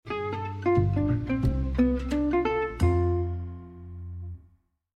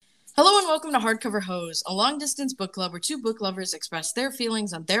welcome to Hardcover Hose, a long-distance book club where two book lovers express their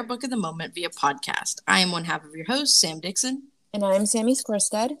feelings on their book of the moment via podcast. I am one half of your host, Sam Dixon. And I'm Sammy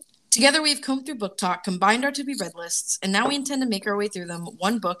Skorstad. Together we've combed through Book Talk, combined our to-be-read lists, and now we intend to make our way through them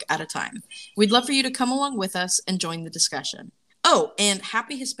one book at a time. We'd love for you to come along with us and join the discussion. Oh, and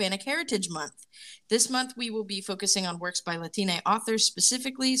happy Hispanic Heritage Month. This month we will be focusing on works by Latina authors,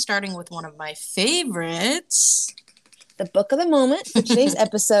 specifically starting with one of my favorites. The book of the moment for today's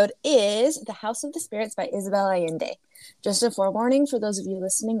episode is The House of the Spirits by Isabel Allende. Just a forewarning for those of you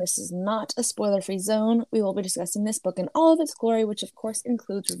listening, this is not a spoiler-free zone. We will be discussing this book in all of its glory, which of course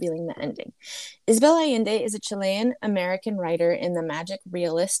includes revealing the ending. Isabel Allende is a Chilean-American writer in the magic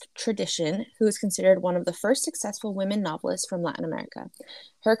realist tradition who is considered one of the first successful women novelists from Latin America.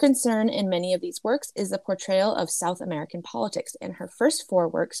 Her concern in many of these works is the portrayal of South American politics, and her first four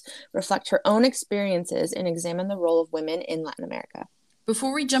works reflect her own experiences and examine the role of women in Latin America.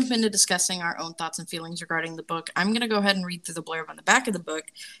 Before we jump into discussing our own thoughts and feelings regarding the book, I'm going to go ahead and read through the blurb on the back of the book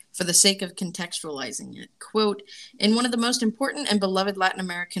for the sake of contextualizing it. Quote, in one of the most important and beloved Latin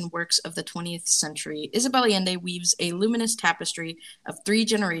American works of the 20th century, Isabel Allende weaves a luminous tapestry of three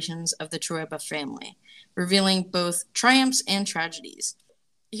generations of the Trueba family, revealing both triumphs and tragedies.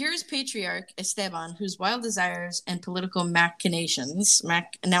 Here is patriarch Esteban, whose wild desires and political machinations,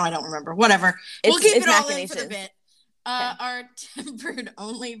 now I don't remember, whatever, we'll keep it all in for the bit. Are tempered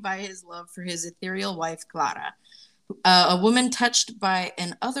only by his love for his ethereal wife, Clara, a woman touched by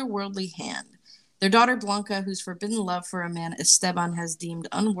an otherworldly hand. Their daughter, Blanca, whose forbidden love for a man Esteban has deemed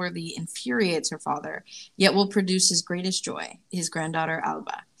unworthy, infuriates her father, yet will produce his greatest joy, his granddaughter,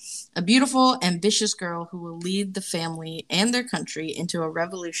 Alba, a beautiful, ambitious girl who will lead the family and their country into a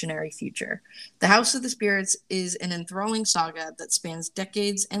revolutionary future. The House of the Spirits is an enthralling saga that spans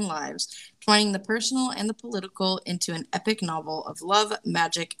decades and lives, twining the personal and the political into an epic novel of love,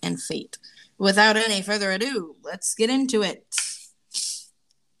 magic, and fate. Without any further ado, let's get into it.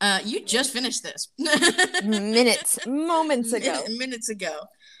 You just finished this. Moments ago. Minutes ago.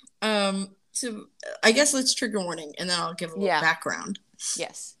 So I guess let's trigger warning, and then I'll give a little background.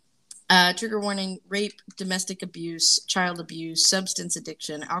 Yes. Trigger warning: rape, domestic abuse, child abuse, substance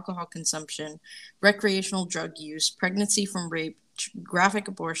addiction, alcohol consumption, recreational drug use, pregnancy from rape, graphic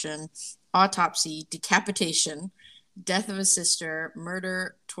abortion, autopsy, decapitation, death of a sister,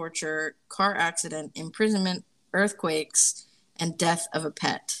 murder, torture, car accident, imprisonment, earthquakes, and death of a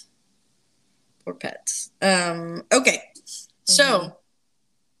pet. Poor pets. Okay. So,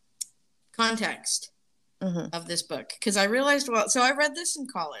 context of this book. Because I realized, so I read this in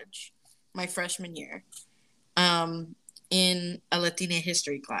college, my freshman year, in a Latina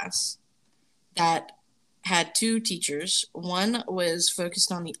history class that had two teachers. One was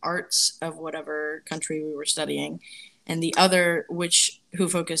focused on the arts of whatever country we were studying, and the other who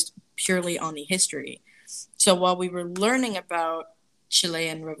focused purely on the history. So while we were learning about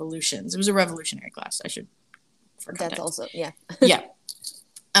Chilean revolutions, it was a revolutionary class, I should, for context. That's also, yeah. Yeah.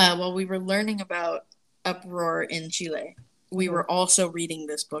 While we were learning about uproar in Chile, we were also reading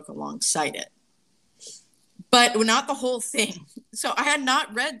this book alongside it. But not the whole thing. So I had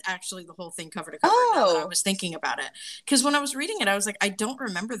not read, actually, the whole thing cover to cover now that I was thinking about it. Because when I was reading it, I was like, I don't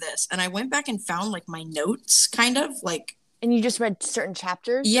remember this. And I went back and found, like, my notes, kind of, like... And you just read certain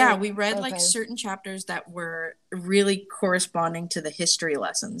chapters? Yeah, we read like certain chapters that were really corresponding to the history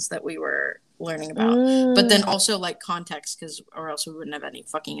lessons that we were learning about. But then also like context, or else we wouldn't have any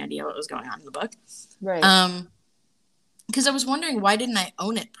fucking idea what was going on in the book. Right. Because I was wondering, why didn't I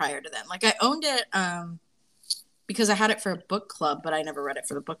own it prior to then? Like I owned it because I had it for a book club, but I never read it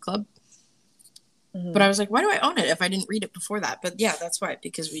for the book club. But I was like, why do I own it if I didn't read it before that? But yeah, that's why,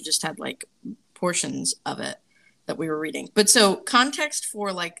 because we just had like portions of it that we were reading. But so context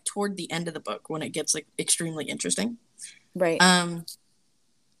for like toward the end of the book when it gets like extremely interesting. Right.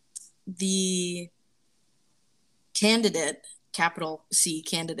 The candidate, capital C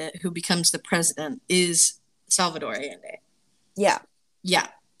candidate, who becomes the president is Salvador Allende. Yeah. Yeah.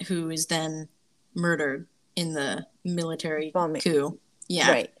 Who is then murdered in the military coup.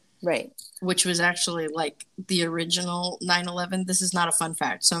 Yeah. Right. Which was actually like the original 9/11. This is not a fun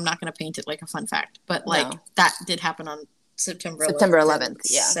fact, so I'm not going to paint it like a fun fact. But like that did happen on September 11th,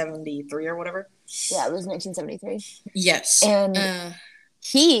 yeah. 73 or whatever. Yeah, it was 1973. Yes. And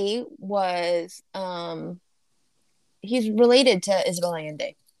he was, he's related to Isabel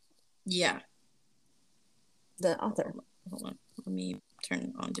Allende. Yeah. The author. Hold on. Let me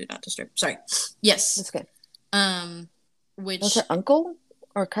turn on Do Not Disturb. Sorry. Yes. That's good. Which was her uncle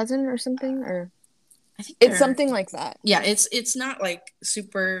or cousin or something, or I think it's something like that. Yeah, it's not like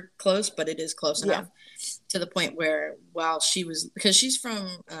super close, but it is close enough to the point where while she was, because she's from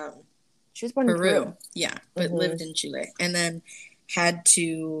She was born in Peru. Yeah, but lived in Chile, and then had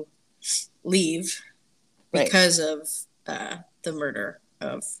to leave because of the murder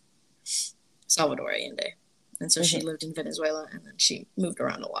of Salvador Allende. And so she lived in Venezuela, and then she moved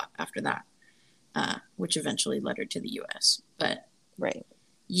around a lot after that, which eventually led her to the U.S. But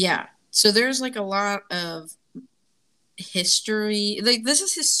yeah, so there's like a lot of history. Like, this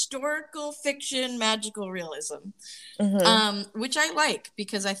is historical fiction, magical realism, which I like,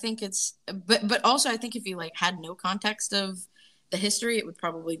 because I think it's. But also, I think if you like had no context of the history, it would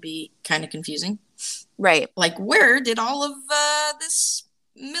probably be kind of confusing. Right. Like, where did all of this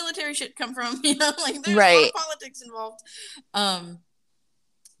military shit come from? You know, like, there's a lot of politics involved.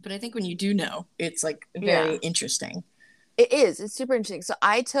 But I think when you do know, it's like very interesting. It is. It's super interesting. So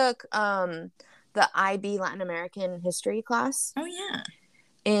I took the IB Latin American history class. Oh yeah.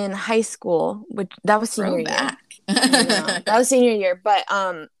 In high school, which that was senior year. That was senior year, but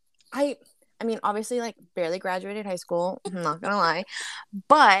I mean, obviously, like, barely graduated high school. I'm not gonna lie,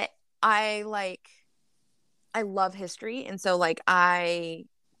 but I love history, and so like I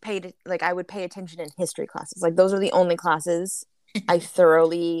would pay attention in history classes. Like, those are the only classes I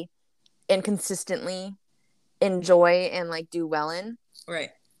thoroughly and consistently enjoy and like do well in.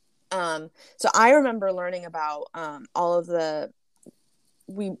 Right. So I remember learning about all of the.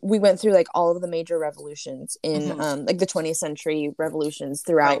 We went through like all of the major revolutions in like the 20th century revolutions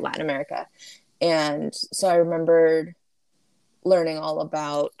throughout Latin America. And so I remembered learning all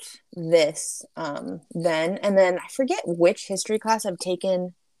about this then. And then I forget which history class I've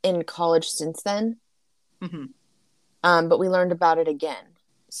taken in college since then. But we learned about it again.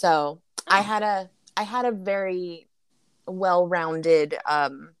 So I had a very well-rounded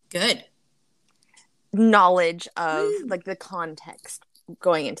good knowledge of like the context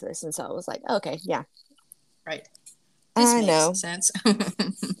going into this, and so I was like, okay, yeah, right. This makes sense.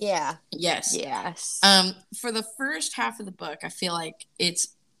 Yeah. Yes. For the first half of the book, I feel like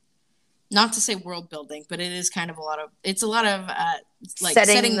it's not to say world building, but it is kind of a lot of like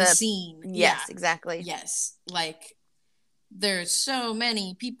setting the scene. Yes, exactly. Yes, like there's so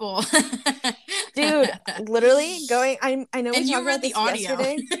many people. Dude, literally going. I know. And you read the audio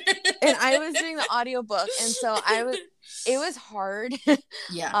yesterday, and I was doing the audiobook, and so it was hard.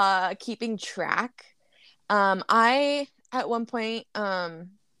 Keeping track. I at one point I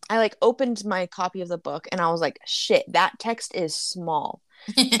like opened my copy of the book, and I was like, shit, that text is small.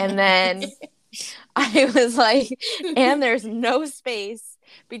 And then I was like, and there's no space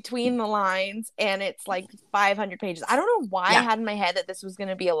between the lines, and it's like 500 pages. I don't know why I had in my head that this was going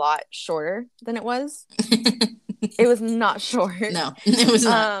to be a lot shorter than it was. It was not short. No, it was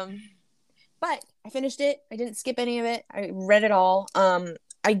not. But I finished it. I didn't skip any of it. I read it all.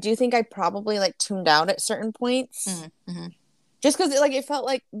 I do think I probably like tuned out at certain points, just because it felt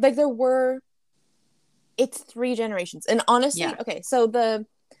like there were. It's 3 generations, and honestly, okay. So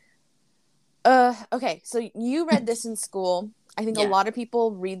so you read this in school. I think a lot of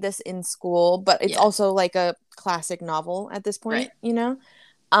people read this in school, but it's also like a classic novel at this point, you know?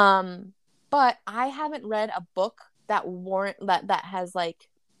 But I haven't read a book that has like,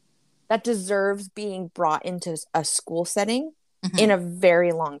 that deserves being brought into a school setting in a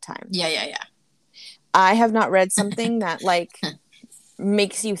very long time. Yeah. I have not read something that like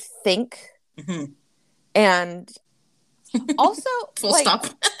makes you think and also full stop.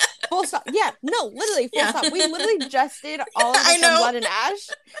 Full stop. Yeah, no, literally full stop. We literally just did all of this on Blood and Ash,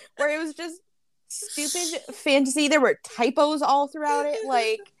 where it was just stupid fantasy. There were typos all throughout it,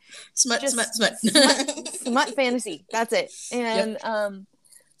 like smut fantasy. That's it. And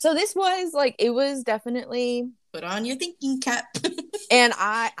so this was like, it was definitely put on your thinking cap. And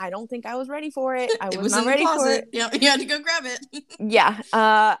I don't think I was ready for it. I was not ready for it. Yeah, you had to go grab it. Yeah,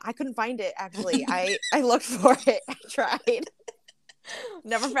 I couldn't find it actually. I looked for it. I tried.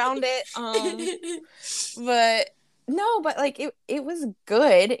 Never found it. But like it was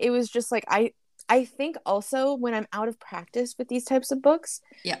good. It was just like I think also when I'm out of practice with these types of books,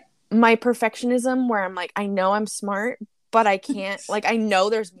 my perfectionism where I'm like, I know I'm smart, but I can't, like, I know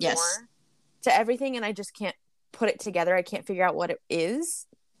there's more to everything and I just can't put it together. I can't figure out what it is.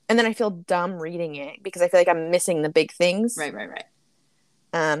 And then I feel dumb reading it because I feel like I'm missing the big things. Right.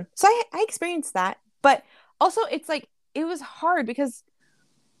 So I experienced that, but also it's like, it was hard because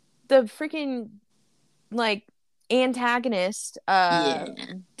the freaking like antagonist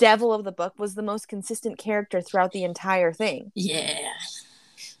devil of the book was the most consistent character throughout the entire thing.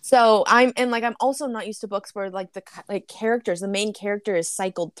 So I'm also not used to books where like the main character is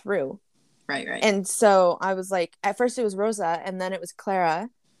cycled through. Right. And so I was like, at first it was Rosa, and then it was Clara,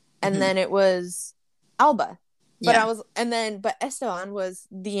 and then it was Alba. But Yeah. but Esteban was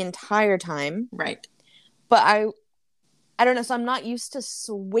the entire time. Right. But I don't know, so I'm not used to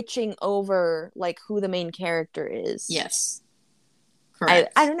switching over like who the main character is. Yes.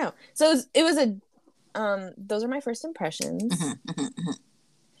 Correct. I don't know. So it was a those are my first impressions.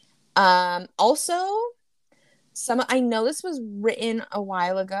 Also, I know this was written a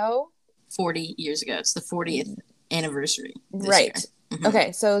while ago. 40 years ago. It's the 40th anniversary. Right.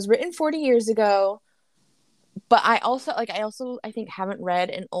 Okay, so it was written 40 years ago. But I also I think haven't read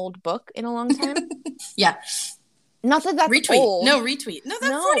an old book in a long time. Yeah. Not that that's retweet. Old. No, retweet. No,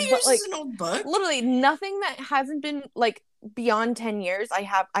 that 40 years is an old book. Literally nothing that hasn't been like beyond 10 years. I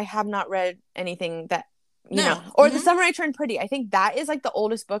have not read anything that you know. Or The Summer I Turned Pretty. I think that is like the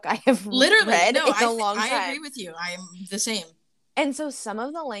oldest book I have read in a long time. I agree with you. I am the same. And so some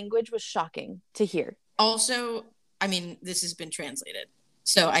of the language was shocking to hear. Also, I mean, this has been translated.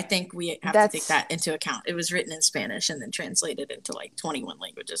 So I think we have to take that into account. It was written in Spanish and then translated into like 21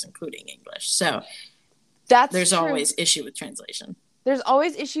 languages, including English. So there's always issue with translation. There's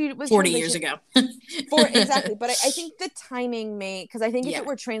always issue with 40 years ago. Exactly. But I think the timing because I think if it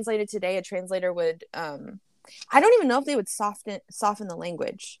were translated today, a translator would, I don't even know if they would soften the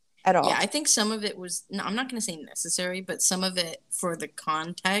language at all. Yeah, I think some of it was, no, I'm not going to say necessary, but some of it for the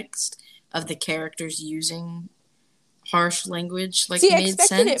context of the characters using harsh language, like, I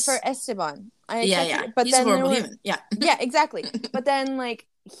expected it for Esteban. But he's a horrible human. Yeah. Yeah, exactly. But then, like,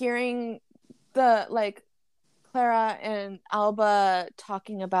 hearing the, like, Clara and Alba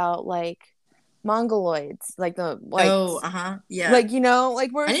talking about, like, mongoloids, like the, like... yeah. Like, you know,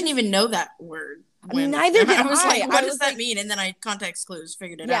 like, I didn't even know that word. Neither did I. I was like, what does that mean? And then I context clues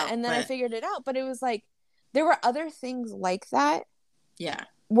figured it out. Yeah, and then I figured it out. But it was like, there were other things like that. Yeah.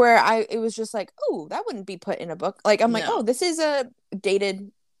 Where it was just like, oh, that wouldn't be put in a book. Like, I'm like, oh, this is a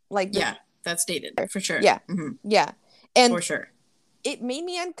dated, like... Yeah, that's dated, for sure. Yeah, yeah. And for sure. It made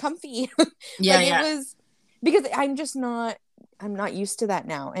me uncomfy. Yeah, It was... Because I'm not used to that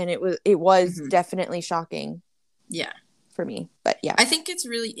now. And it was definitely shocking. Yeah. For me. But yeah. I think it's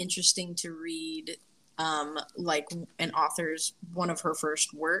really interesting to read, like, an author's, one of her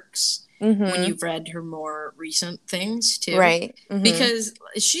first works, when you've read her more recent things too, right? Because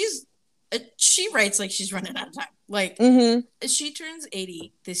she writes like she's running out of time. Like, she turns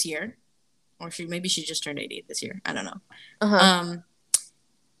 80 this year, or maybe she just turned 80 this year. I don't know.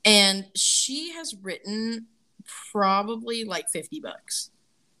 And she has written probably like 50 books,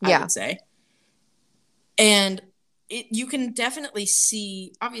 I would say, and you can definitely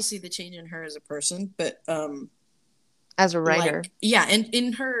see, obviously, the change in her as a person, but as a writer, like, and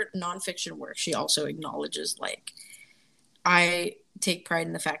in her nonfiction work, she also acknowledges, like, I take pride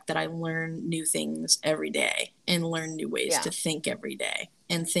in the fact that I learn new things every day and learn new ways to think every day,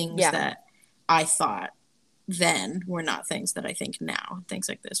 and things that I thought then were not things that I think now, things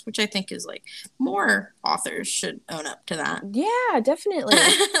like this, which I think is, like, more authors should own up to that. Yeah, definitely.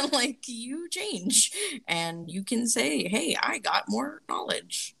 Like, you change and you can say, hey, I got more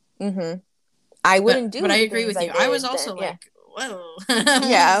knowledge. I wouldn't do it. But I agree with you. I was also like, whoa.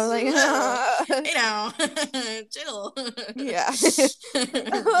 Yeah, I was like, hey now, chill. Yeah.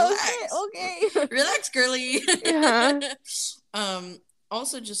 Okay. Relax, girly. Yeah.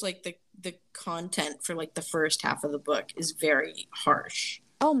 Also, just like the content for like the first half of the book is very harsh.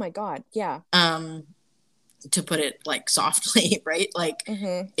 Oh my god, yeah. To put it like softly, right? Like,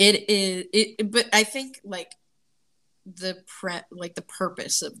 it is. But I think like the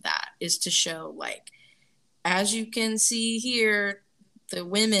purpose of that is to show, like, as you can see here, the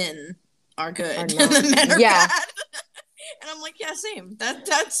women are good and the men are bad. And I'm like, yeah, same.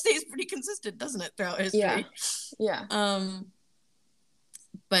 That stays pretty consistent, doesn't it, throughout history? Yeah.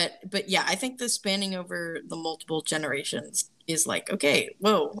 But yeah, I think the spanning over the multiple generations is like, okay,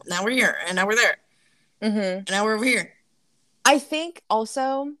 whoa, now we're here, and now we're there, and now we're over here. I think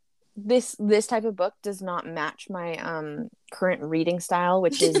also this type of book does not match my current reading style,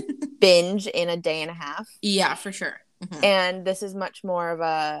 which is binge in a day and a half. Yeah, for sure. And this is much more of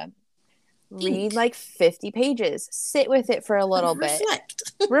a read like 50 pages, sit with it for a little bit,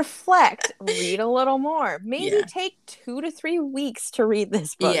 reflect, read a little more, maybe take 2 to 3 weeks to read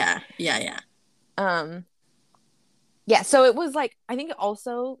this book. Yeah. So it was like, I think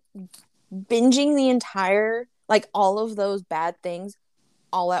also binging the entire, like, all of those bad things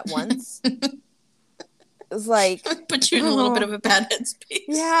all at once is like, put you in a little bit of a bad headspace.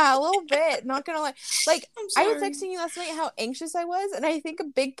 Yeah, a little bit, not gonna lie. Like, I was texting you last night how anxious I was, and I think a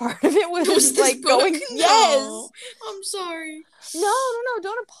big part of it was like going, yes, I'm sorry. No,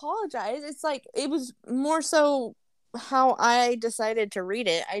 don't apologize. It's like, it was more so how I decided to read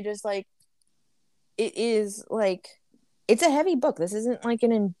it. I just, like, it is like, it's a heavy book. This isn't like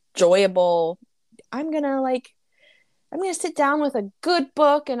an enjoyable, I'm gonna sit down with a good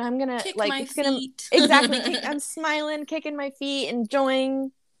book and I'm gonna Kick like, my it's gonna feet. exactly I'm smiling, kicking my feet,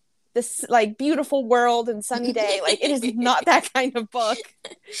 enjoying this like beautiful world and sunny day. Like, it is not that kind of book.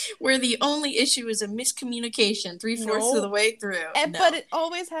 Where the only issue is a miscommunication 3/4 of the No, way through. No. but it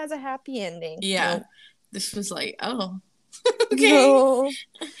always has a happy ending. Yeah. No. This was like, oh, okay. No.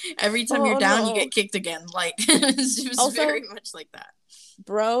 Every time you're down, you get kicked again. Like, it was Also, very much like that.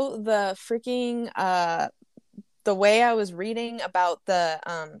 Bro, the freaking the way I was reading about the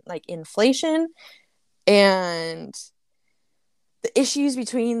like inflation and the issues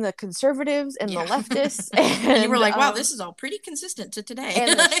between the conservatives and the leftists, and you were like, wow, this is all pretty consistent to today.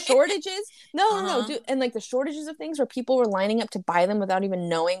 And the shortages, no, dude, and like the shortages of things where people were lining up to buy them without even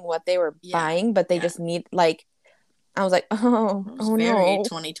knowing what they were buying, but they just need, like, I was like, oh very no,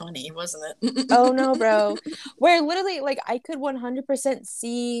 2020, wasn't it? Oh no, bro. Where literally, like, I could 100%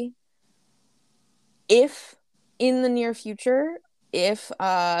 see if in the near future, if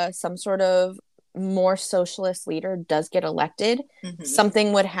some sort of more socialist leader does get elected,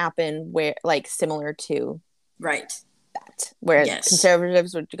 something would happen where, like, similar to that, where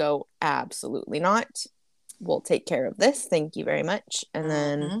conservatives would go, absolutely not, we'll take care of this, thank you very much, and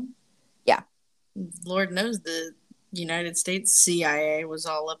then Lord knows the United States CIA was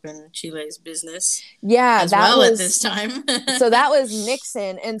all up in Chile's business as well at this time. So that was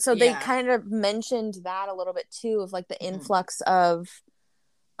Nixon, and so they kind of mentioned that a little bit too, of like the influx of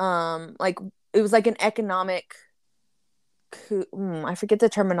like, it was like an economic coup. I forget the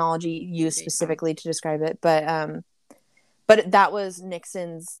terminology used specifically to describe it, but that was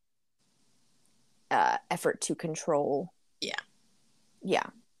Nixon's effort to control.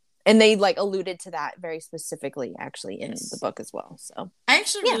 And they like alluded to that very specifically actually in the book as well. So I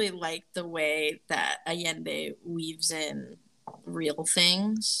actually really like the way that Allende weaves in real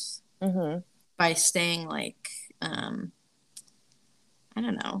things by staying like I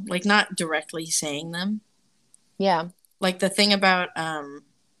don't know, like not directly saying them. Like the thing about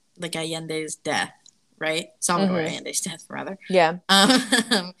like Allende's death, right? Salvador Allende's death, rather.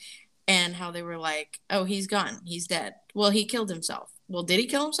 And how they were like, oh, he's gone, he's dead. Well, he killed himself. Well, did he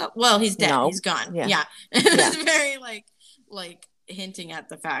kill himself? Well, he's dead. He's gone. It's very like hinting at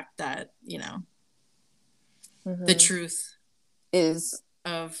the fact that, you know, the truth is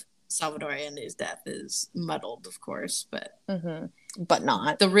of Salvador Allende's death is muddled, of course, but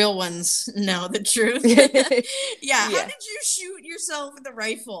not. The real ones know the truth. How did you shoot yourself with a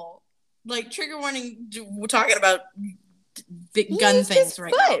rifle? Like, trigger warning, we're talking about big gun things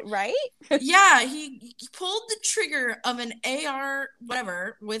right now. Right? He pulled the trigger of an AR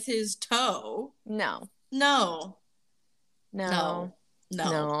whatever with his toe. No.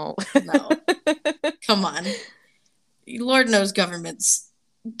 Come on. Lord knows governments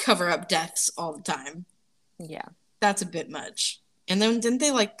cover up deaths all the time. That's a bit much. And then didn't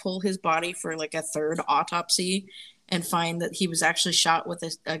they like pull his body for like a third autopsy and find that he was actually shot with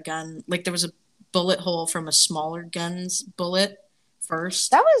a gun? Like, there was a bullet hole from a smaller gun's bullet first.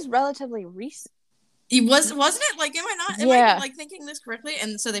 That was relatively recent. Wasn't it? Like, am I like thinking this correctly?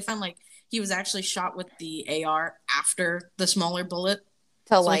 And so they found like he was actually shot with the AR after the smaller bullet.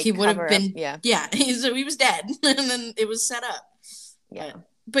 So like he would have been so he was dead and then it was set up.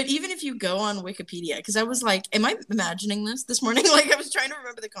 But even if you go on Wikipedia, because I was like, am I imagining this morning? Like, I was trying to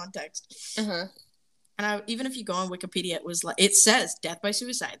remember the context. And even if you go on Wikipedia, it was like, it says death by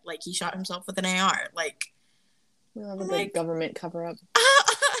suicide. Like, he shot himself with an AR. Like, we love a big government cover up.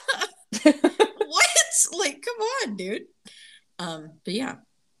 What? Like, come on, dude. But yeah.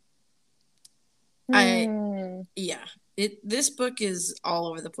 This book is all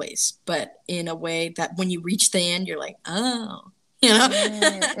over the place, but in a way that when you reach the end, you're like, oh. You know?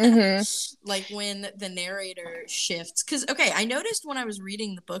 Like when the narrator shifts. Because, okay, I noticed when I was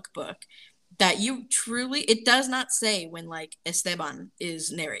reading the book that it does not say when, like, Esteban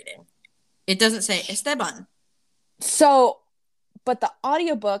is narrating. It doesn't say Esteban. So, but the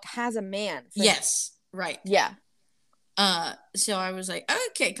audiobook has a man. Yes, right. So I was like,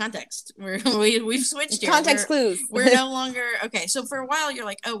 okay, context. We've switched here. Context clues. We're no longer okay. So for a while you're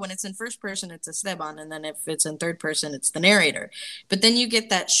like, oh, when it's in first person, it's Esteban, and then if it's in third person, it's the narrator. But then you get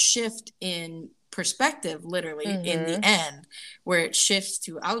that shift in perspective, literally in the end, where it shifts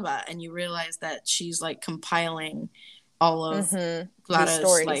to Alba, and you realize that she's like compiling all of Clara's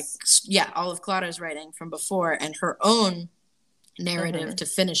all of Clara's writing from before and her own narrative to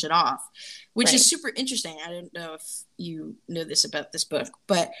finish it off, which is super interesting. I don't know if you know this about this book,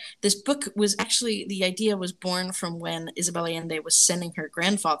 but this book was actually, the idea was born from when Isabel Allende was sending her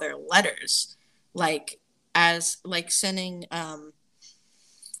grandfather letters like as like sending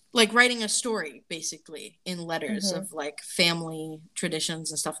like writing a story basically in letters of like family traditions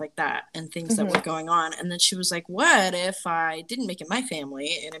and stuff like that and things that were going on. And then she was like, what if I didn't make it my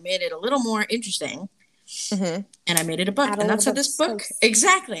family and I made it a little more interesting and I made it a book? And that's how this book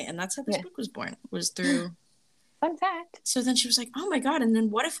exactly. And that's how this book was born, was through fun fact. So then she was like, oh my God. And then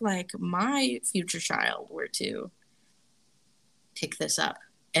what if like my future child were to pick this up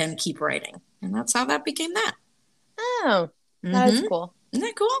and keep writing? And that's how that became that. Oh, that is cool. Isn't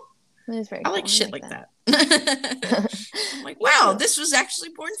that cool? That is very I cool. like shit like that. I'm like, wow, this was actually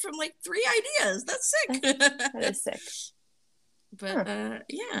born from like 3 ideas. That's sick. That is sick. But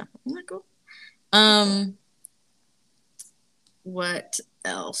yeah, isn't that cool? What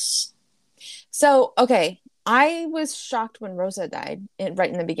else? So, okay, I was shocked when Rosa died right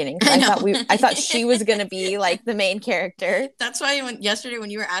in the beginning. I thought she was gonna be like the main character. That's why yesterday when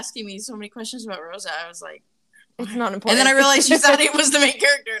you were asking me so many questions about Rosa, I was like, it's not important. And then I realized you thought it was the main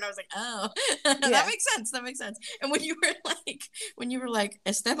character, and I was like, oh, Yeah. That makes sense. And when you were like,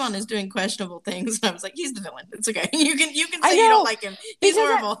 Esteban is doing questionable things, I was like, he's the villain. It's okay. You can say you don't like him. He's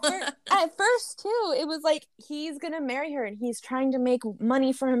horrible. At first, too, it was like he's gonna marry her and he's trying to make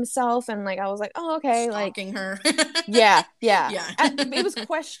money for himself, and like I was like, oh, okay, stalking her. yeah. It was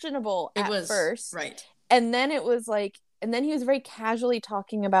questionable at first, right? And then it was like, and then he was very casually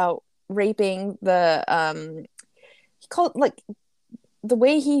talking about raping the he called like the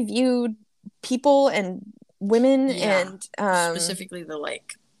way he viewed people and women and specifically the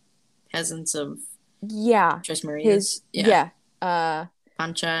like peasants of Tres Marias.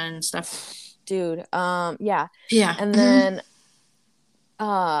 Pancha and stuff, dude. And then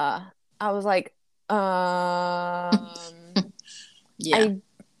I was like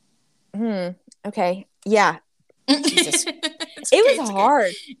okay, yeah. Jesus. It was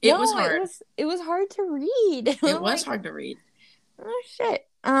hard. It was hard. It was hard to read. It was hard to read. Oh shit.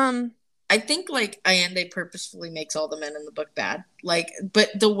 I think like Allende purposefully makes all the men in the book bad. Like, but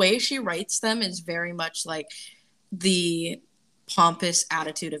the way she writes them is very much like the pompous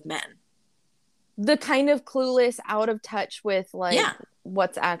attitude of men. The kind of clueless, out of touch with like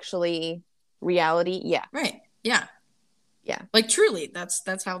what's actually reality. Yeah. Right. Yeah. Yeah. Like truly,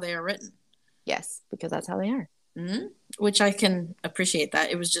 that's how they are written. Yes, because that's how they are. Mm-hmm. Which I can appreciate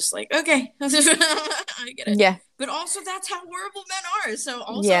that. It was just like, okay, I get it. Yeah. But also that's how horrible men are. So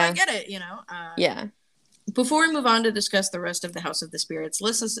also I get it, you know? Yeah. Before we move on to discuss the rest of the House of the Spirits,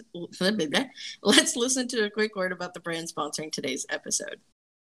 let's listen to a quick word about the brand sponsoring today's episode.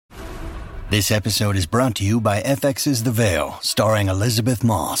 This episode is brought to you by FX's The Veil, starring Elizabeth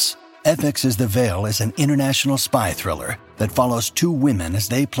Moss. FX's The Veil is an international spy thriller that follows 2 women as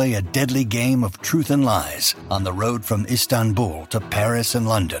they play a deadly game of truth and lies on the road from Istanbul to Paris and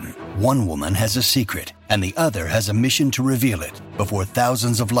London. One woman has a secret, and the other has a mission to reveal it before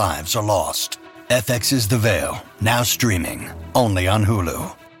thousands of lives are lost. FX's The Veil, now streaming, only on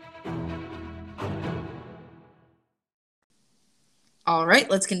Hulu. All right,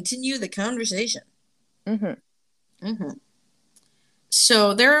 let's continue the conversation.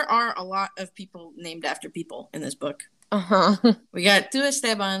 So there are a lot of people named after people in this book. We got 2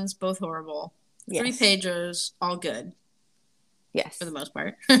 Estebans, both horrible. 3 Pedros, all good. Yes. For the most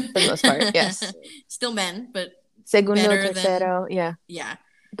part. Yes. Still men, but Segundo, tercero, yeah.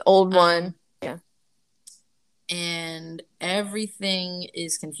 The old one, And everything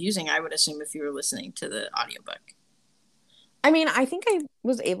is confusing, I would assume, if you were listening to the audiobook. I mean, I think I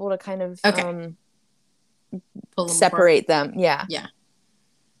was able to kind of pull them separate apart. them. Yeah. Yeah.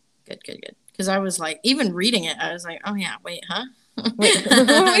 Good. Because I was like, even reading it, I was like, oh yeah, wait, huh? Wait, what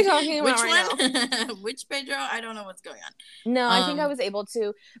are we talking about now? Which Pedro? I don't know what's going on. No, I think I was able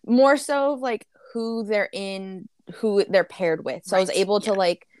to more so like who they're paired with. So I was able to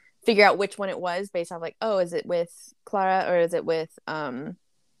like figure out which one it was based on like, oh, is it with Clara or is it with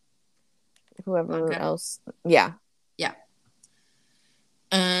whoever else? Yeah.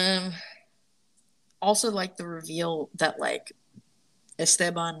 Also like the reveal that like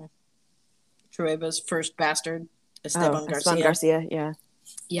Esteban Trueba's first bastard, Esteban Garcia.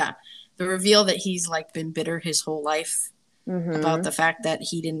 Yeah. The reveal that he's like been bitter his whole life about the fact that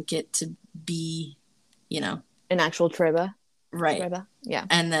he didn't get to be, you know, an actual Trueba. Right. Trueba. Yeah.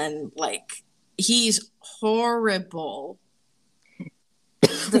 And then like he's horrible.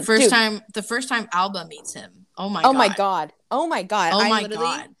 The first time Alba meets him. Oh my god.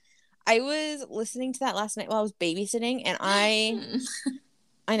 I was listening to that last night while I was babysitting, and I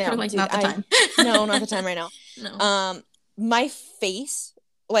know, like, dude, not the time. No, not the time right now. No. My face,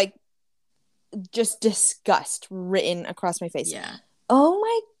 like, just disgust written across my face. Yeah. Oh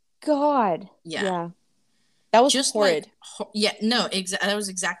my God. Yeah. That was Just horrid. that was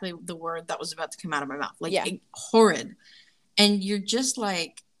exactly the word that was about to come out of my mouth. Like, horrid. And you're just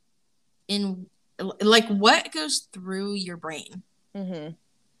like, what goes through your brain Mm-hmm.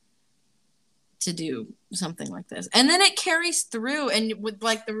 to do something like this? And then it carries through, and with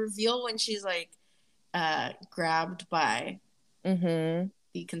like the reveal when she's like grabbed by Mm-hmm.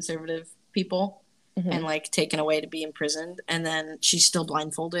 the conservative people Mm-hmm. and like taken away to be imprisoned, and then she's still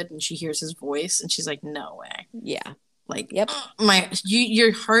blindfolded and she hears his voice and she's like, no way. Yeah. Like, yep.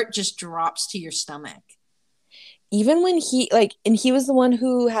 Your heart just drops to your stomach. Even when and he was the one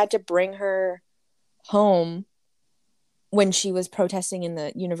who had to bring her home when she was protesting in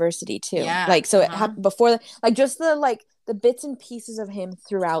the university too. Yeah. Like, so it happened before, just the bits and pieces of him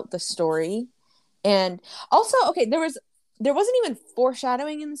throughout the story. And also, okay, there wasn't even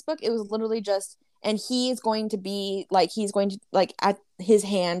foreshadowing in this book. It was literally just, and he's going to at his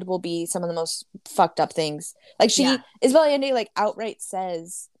hand will be some of the most fucked up things. Like Isabel Allende like outright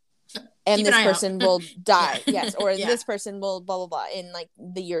says, and this person will die. Yeah. Yes. Or this person will blah, blah, blah in like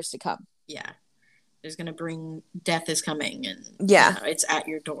the years to come. Yeah. There's going to bring, death is coming, and it's at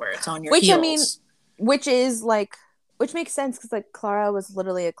your door. It's on your heels. I mean, which makes sense because like Clara was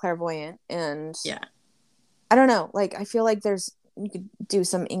literally a clairvoyant, and I don't know. Like, I feel like you could do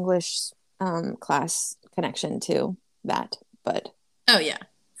some English class connection to that, but. Oh yeah,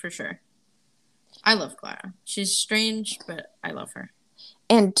 for sure. I love Clara. She's strange, but I love her.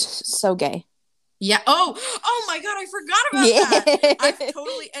 And so gay. Yeah. Oh my God, I forgot about that. I've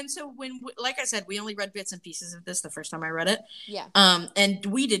totally. And so like I said, we only read bits and pieces of this the first time I read it. Yeah. And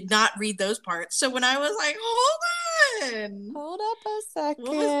we did not read those parts. So when I was like, hold up a second.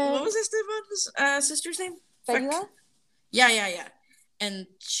 What was this sister's name? Fabiola? Yeah. And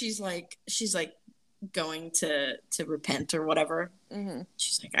she's like going to repent or whatever. Mm-hmm.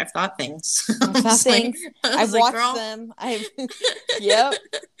 She's like, I've thought things. I've watched them. Yep.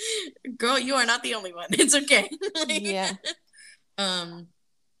 Girl, you are not the only one. It's okay. Yeah. And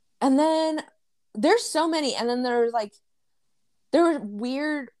then there's so many, and then there were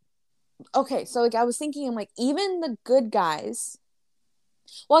weird. Okay, so like I was thinking, I'm like, even the good guys.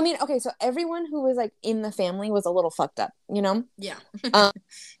 Well, I mean, okay, so everyone who was like in the family was a little fucked up, you know? Yeah.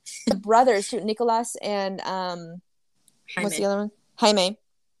 The brothers too, Nicholas and what's the other one? Jaime.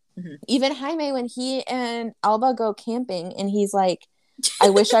 Mm-hmm. Even Jaime, when he and Alba go camping, and he's like, I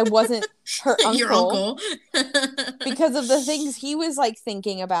wish I wasn't her uncle. Your uncle. Because of the things he was like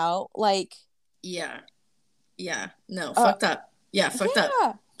thinking about, like. Yeah. No, fucked up. Yeah, fucked up.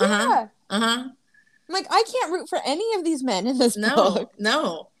 Yeah. I'm like, I can't root for any of these men in this book.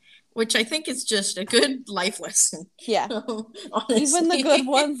 No. Which I think is just a good life lesson. Yeah. Even the good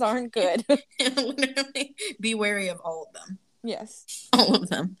ones aren't good. Literally, be wary of all of them. Yes. All of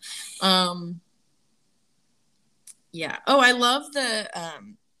them. Yeah. Oh, I love the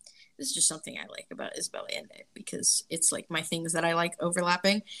this is just something I like about Isabel Allende, because it's like my things that I like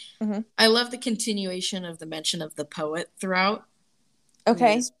overlapping. Mm-hmm. I love the continuation of the mention of the poet throughout.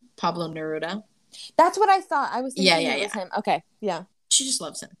 Okay. Pablo Neruda. That's what I thought. I was thinking it was him. Okay. Yeah. She just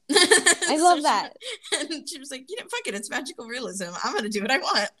loves him. I love that. And she was like, fuck it, it's magical realism. I'm going to do what I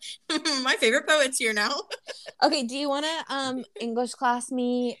want. My favorite poet's here now. Okay, do you want to English class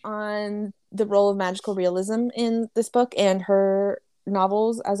me on the role of magical realism in this book and her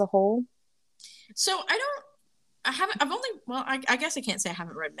novels as a whole? So I guess I can't say I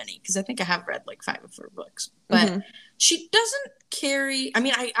haven't read many, because I think I have read like 5 of her books. But she doesn't carry, I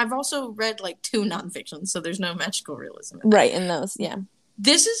mean, I've also read like 2 nonfiction, so there's no magical realism in right in those. Yeah.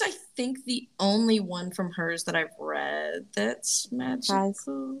 This is, I think, the only one from hers that I've read that's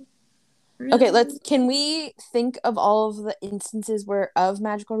magical realism. Okay, can we think of all of the instances of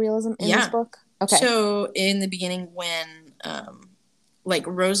magical realism in this book? Okay. So in the beginning, when like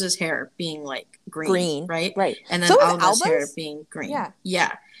Rose's hair being like green, right? Right. And then Alba's hair being green.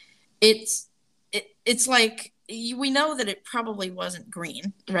 Yeah. It's like, we know that it probably wasn't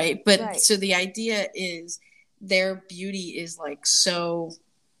green, right? But so the idea is their beauty is like so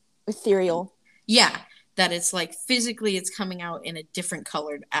ethereal. Yeah. That it's like physically it's coming out in a different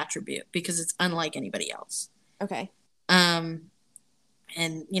colored attribute because it's unlike anybody else. Okay. And,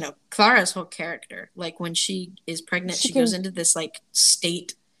 Clara's whole character, like when she is pregnant, she goes into this like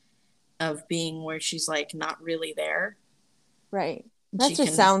state of being where she's like not really there. Right. That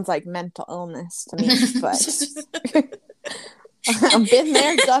just sounds like mental illness to me, but I've been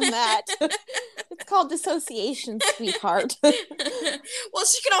there, done that. It's called dissociation, sweetheart. Well,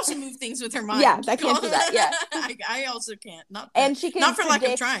 she can also move things with her mind. Yeah, I can't do that. Yeah. I also can't. Not for lack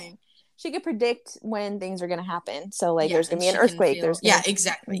of trying. she could predict when things are going to happen. So like, Yeah, there's going to and be an she can earthquake. feel- There's yeah,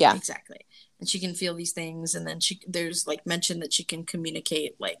 exactly. Yeah. Exactly. And she can feel these things, and then there's like mention that she can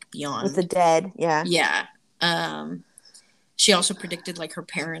communicate like beyond with the dead. Yeah. Yeah. She also predicted like her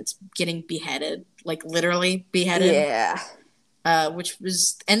parents getting beheaded, like literally beheaded. Yeah. Which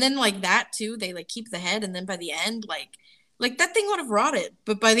was, and then like that too, they like keep the head, and then by the end, like that thing would have rotted,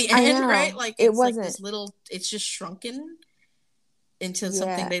 but by the I end, know. right? Like It it's like wasn't. this little, it's just shrunken into Yeah.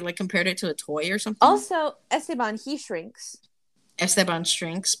 something. They like compared it to a toy or something. Also, Esteban, he shrinks. Esteban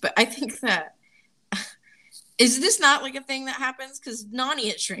shrinks, but I think that is this not like a thing that happens? Because Nani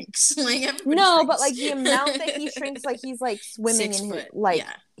it shrinks. Like everybody No, shrinks. but like the amount that he shrinks, like he's like swimming 6 in his, foot, like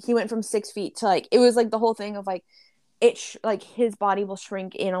yeah. he went from 6 feet to like, it was like the whole thing of like like his body will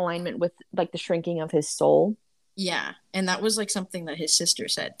shrink in alignment with like the shrinking of his soul. Yeah, and that was like something that his sister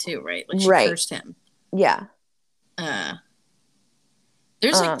said too, right? Like she cursed him. Yeah.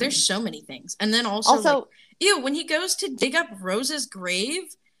 There's so many things, and then also like, ew, when he goes to dig up Rosa's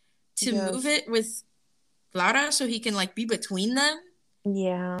grave to move it with Clara so he can like be between them.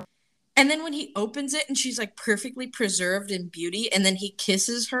 Yeah. And then when he opens it and she's like perfectly preserved in beauty, and then he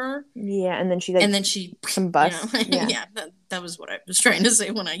kisses her. Yeah, and then she like, and then she combusts. You know, yeah, that was what I was trying to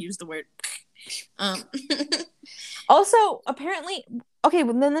say when I used the word. Also, apparently, okay,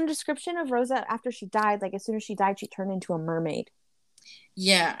 but then the description of Rosa after she died, like as soon as she died, she turned into a mermaid.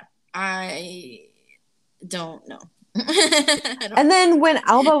 Yeah, I don't know. And then when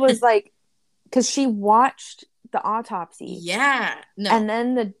Alba was like, because she watched the autopsy. Yeah. No. And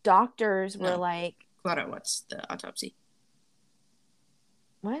then the doctors were like, Clara, what's the autopsy?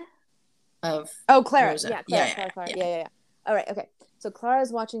 What? Clara. Rosa. Yeah, Clara. Yeah. All right, okay. So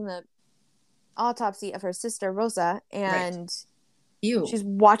Clara's watching the autopsy of her sister Rosa, and she's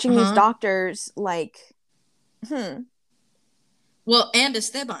watching these doctors like, Well, and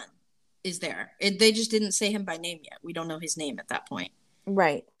Esteban is there. They just didn't say him by name yet. We don't know his name at that point.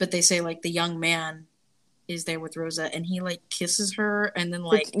 Right. But they say like the young man is there with Rosa, and he like kisses her, and then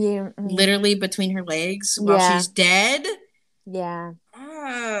like literally between her legs while she's dead. Yeah.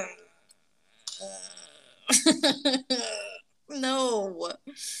 No.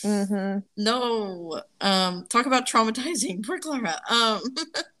 No. Talk about traumatizing. Poor Clara.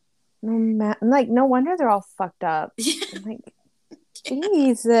 Like, no wonder they're all fucked up. Like,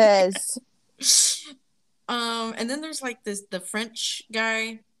 Jesus. And then there's like the French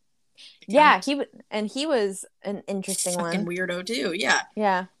guy. Yeah, he was an interesting fucking one. Weirdo too. Yeah.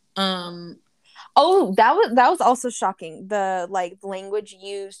 Yeah. Oh, that was also shocking. The like language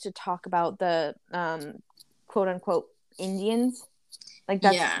used to talk about the quote unquote Indians. Like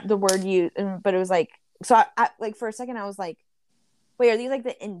that's the word used, but it was like, so I like for a second I was like, wait, are these like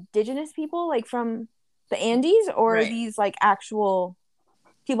the indigenous people like from the Andes, or are these like actual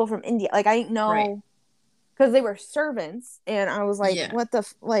people from India? Like I didn't know, because they were servants, and I was like, what the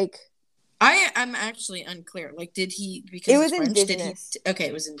like. I'm actually unclear. Like, did he? Because it was French, indigenous. Okay,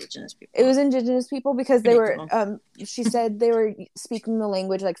 it was indigenous people. It was indigenous people because they were. She said they were speaking the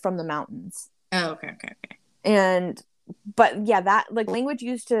language like from the mountains. Oh, okay. But yeah, that like language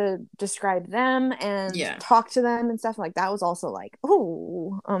used to describe them and talk to them and stuff like that was also like,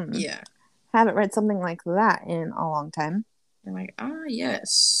 haven't read something like that in a long time. They're like,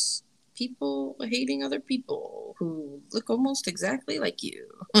 yes. People hating other people who look almost exactly like you.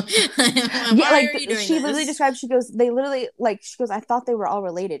 Why are you doing she literally described, she goes, I thought they were all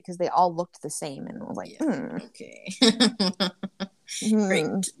related because they all looked the same, and I was like, okay.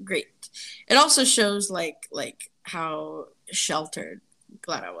 Great. It also shows like how sheltered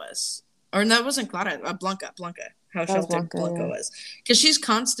Clara was. Or that wasn't Clara, Blanca. How sheltered Blanca was. Because she's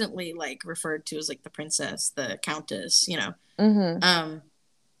constantly like referred to as like the princess, the countess, you know.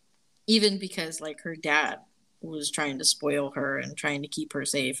 Even because like her dad was trying to spoil her and trying to keep her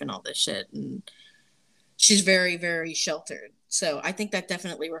safe and all this shit, and she's very, very sheltered. So I think that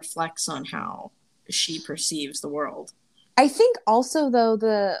definitely reflects on how she perceives the world. I think also though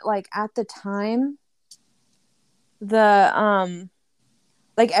at the time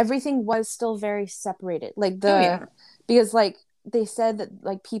like everything was still very separated. Like because like they said that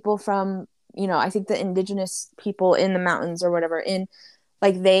like people from, you know, I think the indigenous people in the mountains or whatever in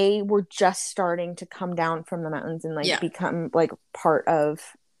like they were just starting to come down from the mountains and like become like part of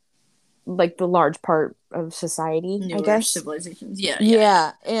like the large part of society. Newer, I guess, civilizations. And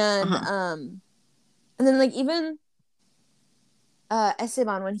then like even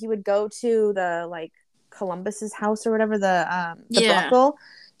Esteban, when he would go to the like Columbus's house or whatever, the brothel,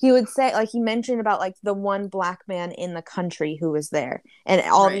 he would say like he mentioned about like the one black man in the country who was there, and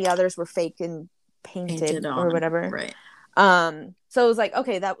all the others were fake and painted or whatever. Right. So it was like,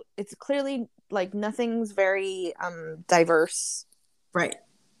 okay, that it's clearly like nothing's very diverse Right.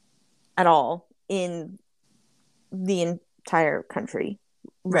 at all in the entire country,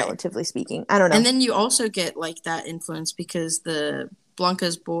 Right. relatively speaking. I don't know. And then you also get like that influence because the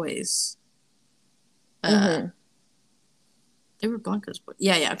Blanca's boys, they were Blanca's boys.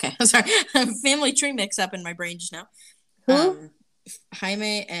 Yeah, okay. I'm sorry. Family tree mix up in my brain just now. Who?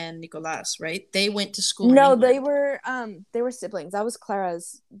 Jaime and Nicolas, right? They went to school. No, in they were siblings. That was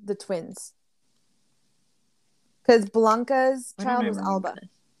Clara's, the twins. Because Blanca's child was Alba. This?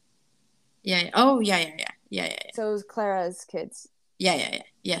 Yeah. Oh, yeah. So it was Clara's kids. Yeah.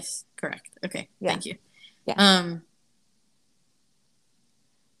 Yes, correct. Okay, yeah. Thank you. Yeah.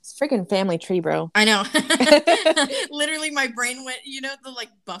 It's freaking family tree, bro. I know. Literally, my brain went, the like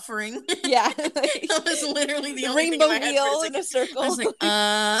buffering. Yeah. That was literally the only rainbow thing wheel in a circle. I was like,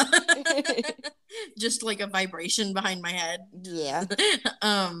 just like a vibration behind my head. Yeah.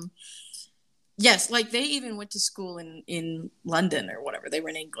 Yes, like they even went to school in London or whatever. They were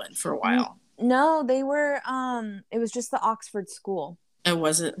in England for a while. No, they were it was just the Oxford school. Oh,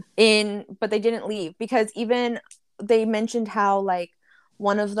 was it? But they didn't leave because even they mentioned how like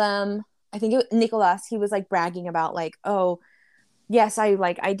one of them, I think it was Nicolas, he was like bragging about like, oh yes, I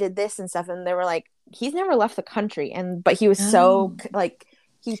did this and stuff, and they were like, he's never left the country, but he was so like,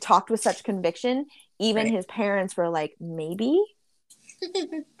 he talked with such conviction, even his parents were like, maybe.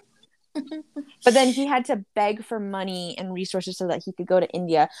 But then he had to beg for money and resources so that he could go to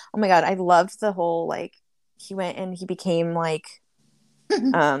India. Oh my god, I loved the whole like, he went and he became like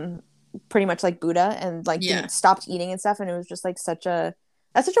pretty much like Buddha and like stopped eating and stuff, and it was just like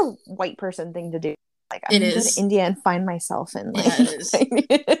that's such a white person thing to do. Like, I'm gonna go to India and find myself, and like, it is.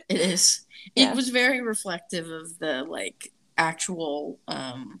 It is. Yeah. It was very reflective of the like actual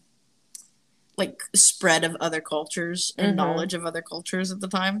like spread of other cultures and knowledge of other cultures at the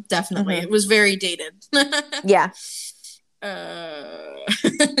time. Definitely, it was very dated. Yeah.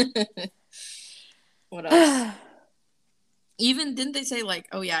 What else? Even didn't they say like,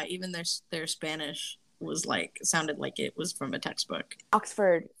 oh yeah, even their Spanish was like sounded like it was from a textbook.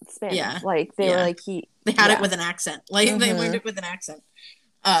 Oxford Spanish. Yeah. Like they were like they had it with an accent. Like they learned it with an accent.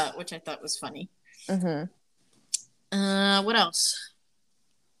 Which I thought was funny. What else?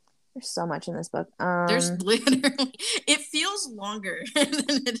 There's so much in this book. There's literally, it feels longer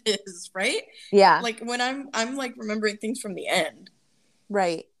than it is, right? Yeah. Like when I'm like remembering things from the end.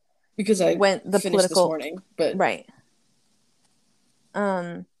 Right. Because I went the finished political this morning, but right.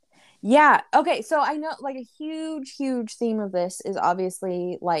 Yeah. Okay. So I know like a huge theme of this is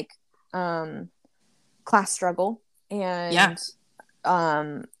obviously like class struggle, and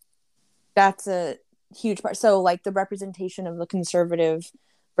that's a huge part. So like the representation of the conservative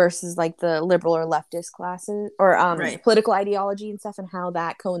versus like the liberal or leftist classes or political ideology and stuff, and how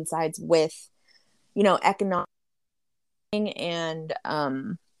that coincides with economic and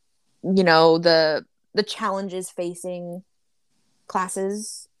the challenges facing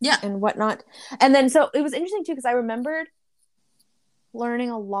classes and whatnot. And then so it was interesting too because I remembered learning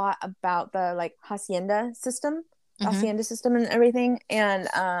a lot about the like hacienda system and everything, and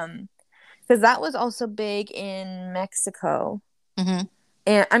because that was also big in Mexico, and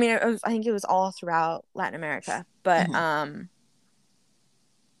I mean I think it was all throughout Latin America, but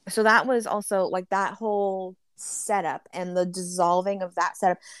so that was also like that whole setup and the dissolving of that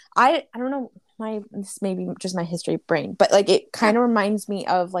setup. I don't know, this may be just my history brain, but like it kind of reminds me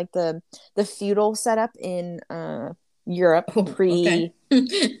of like the feudal setup in Europe pre.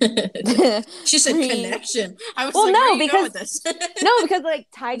 She said connection. I was well, like, no, where are you because going with this? no, because like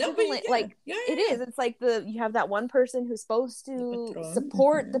tied No, to the like it is. It's like you have that one person who's supposed to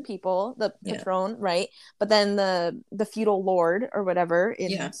support the people, the patron, right? But then the feudal lord or whatever.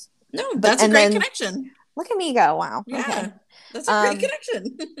 No, that's a great connection. Look at me go! Wow. Yeah, okay. That's a great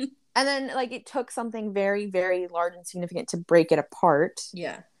connection. And then like it took something very, very large and significant to break it apart.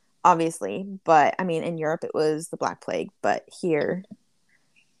 Yeah. Obviously, but I mean in Europe it was the Black Plague, but here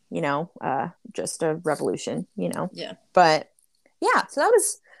just a revolution, Yeah. But yeah, so that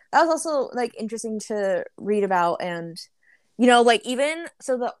was also like interesting to read about, and like even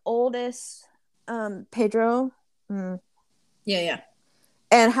so the oldest Pedro Yeah.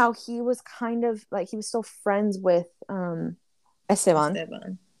 And how he was kind of like he was still friends with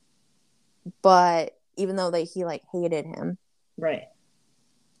Esteban. But even though he like hated him. Right.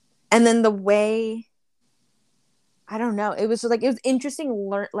 And then the way, I don't know, it was interesting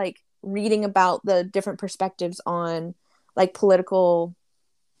reading about the different perspectives on like political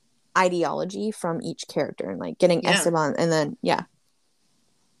ideology from each character, and like getting Esteban, and then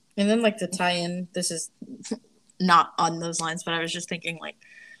and then like the tie-in, this is not on those lines, but I was just thinking like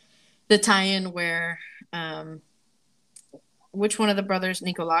the tie-in where which one of the brothers,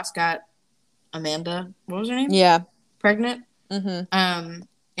 Nicolas, got Amanda, what was her name? Yeah. Pregnant. Mm-hmm.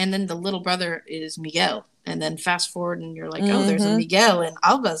 And then the little brother is Miguel. And then fast forward and you're like, oh, there's a Miguel in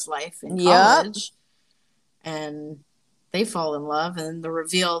Alba's life in college. And they fall in love. And the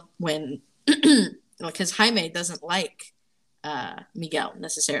reveal when, because Jaime doesn't like Miguel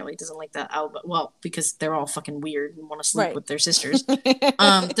necessarily, doesn't like that Alba. Well, because they're all fucking weird and want to sleep with their sisters.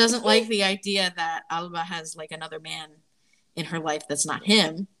 Doesn't like the idea that Alba has like another man in her life that's not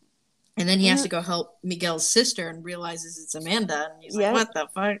him. And then he has to go help Miguel's sister and realizes it's Amanda. And he's like, what the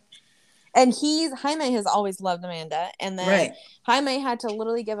fuck? And Jaime has always loved Amanda. And then Jaime had to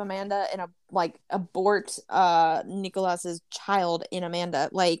literally give Amanda and abort Nicolas's child in Amanda.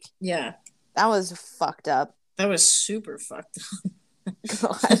 Like, yeah, that was fucked up. That was super fucked up.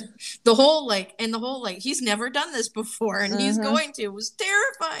 God. the whole he's never done this before and he's going to. It was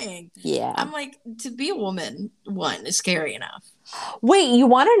terrifying. Yeah. I'm like, to be a woman, one, is scary enough. Wait, you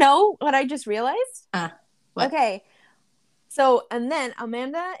want to know what I just realized? What? Okay. So, and then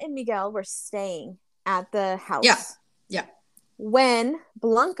Amanda and Miguel were staying at the house. Yeah. Yeah. When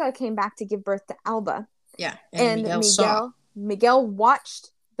Blanca came back to give birth to Alba. Yeah. And Miguel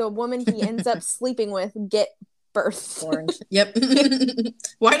watched the woman he ends up sleeping with get birth. Born. Yep.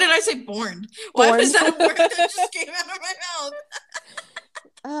 Why did I say born? Why was that a word that just came out of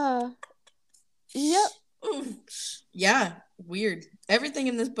my mouth? Yep. Ooh. Yeah. Weird. Everything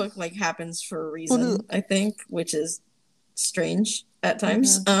in this book happens for a reason, I think, which is strange at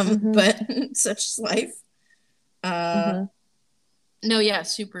times. But such is life. No, yeah,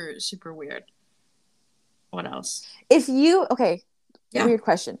 super, super weird. What else? Weird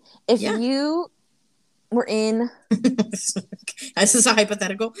question. If you were in this is a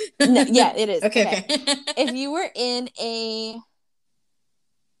hypothetical. No, yeah, it is. Okay. If you were in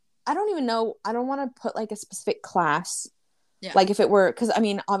I don't even know, I don't want to put a specific class. Yeah. If it were, because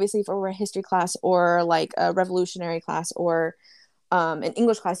obviously if it were a history class or a revolutionary class or an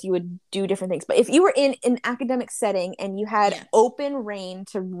English class, you would do different things. But if you were in an academic setting and you had open reign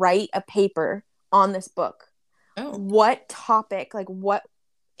to write a paper on this book, what topic, what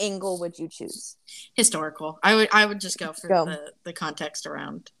angle would you choose? Historical. I would just go for the context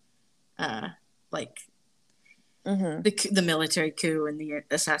around the military coup and the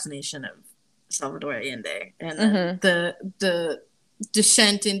assassination of Salvador Allende, and then the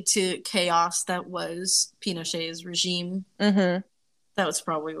descent into chaos that was Pinochet's regime. That was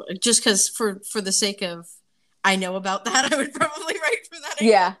probably just because for the sake of I know about that, I would probably write from that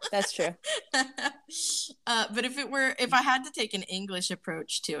angle. Yeah, that's true. But if I had to take an English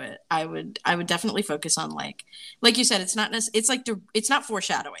approach to it, I would definitely focus on like you said, it's not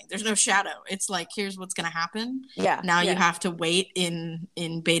foreshadowing. There's no shadow. It's here's what's gonna happen. Yeah. Now you have to wait in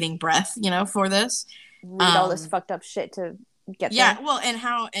bating breath, for this. Read all this fucked up shit to get there. Yeah, well, and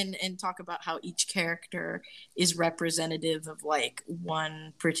how and talk about how each character is representative of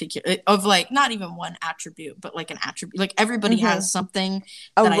one particular not even one attribute, but an attribute. Everybody has something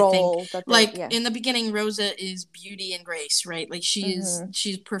that role, I think in the beginning, Rosa is beauty and grace, right?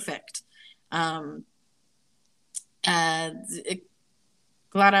 She's perfect. Clara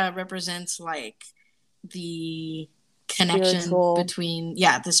represents the connection between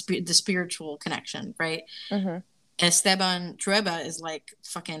the spiritual connection, right? Esteban Trueba is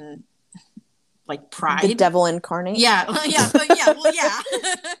fucking pride, the devil incarnate. Yeah. But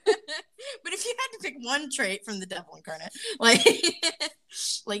if you had to pick one trait from the devil incarnate,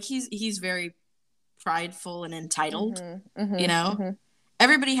 he's very prideful and entitled.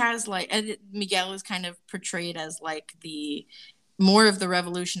 Everybody has and Miguel is kind of portrayed as the more of the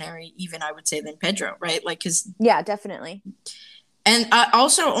revolutionary, even I would say, than Pedro, right? Definitely. And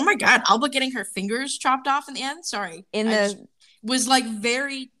also, oh my God, Alba getting her fingers chopped off in the end. Sorry, was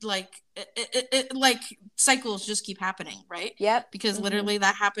very cycles just keep happening, right? Yep. Because literally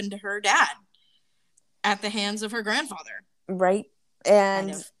that happened to her dad at the hands of her grandfather, right? And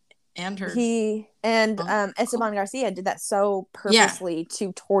her Esteban Garcia did that so purposely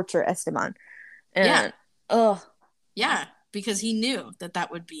to torture Esteban. And, because he knew that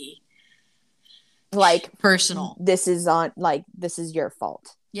would be. Personal. This is your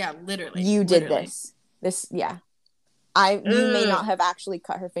fault. Yeah, literally. You did this. You may not have actually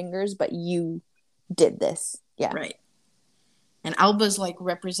cut her fingers, but you did this. Yeah. Right. And Alba's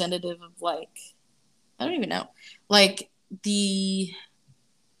representative of I don't even know. I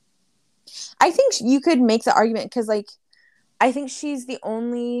think you could make the argument because I think she's the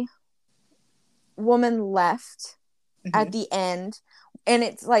only woman left at the end, and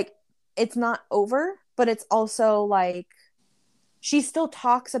it's it's not over, but it's also like she still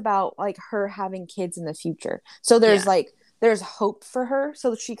talks about like her having kids in the future. So there's like there's hope for her.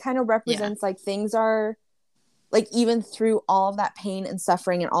 So she kind of represents like things are like even through all of that pain and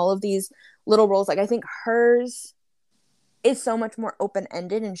suffering and all of these little roles, like I think hers is so much more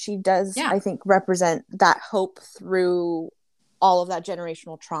open-ended, and she does I think represent that hope through all of that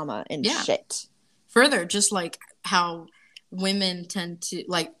generational trauma and shit. Further, just like how women tend to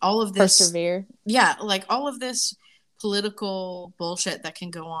like all of this persevere. Yeah, like all of this political bullshit that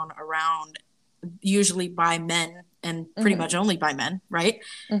can go on around, usually by men and pretty much only by men, right?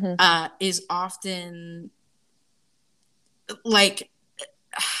 Is often like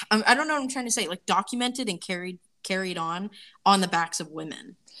I don't know what I'm trying to say, like documented and carried on the backs of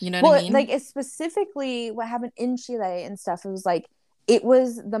women. You know what I mean? Like it's specifically what happened in Chile and stuff. It was like it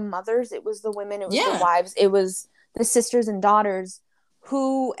was the mothers, it was the women, it was the wives, it was the sisters and daughters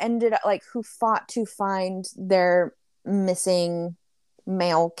who ended up like who fought to find their missing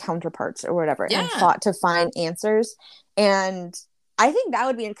male counterparts or whatever and fought to find answers. And I think that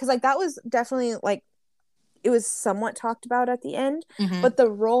would be because like that was definitely like it was somewhat talked about at the end, but the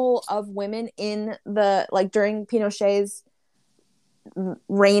role of women in the like during Pinochet's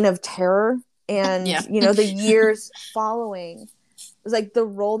reign of terror and you know the years following, it was like the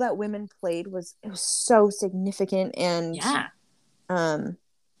role that women played was so significant. And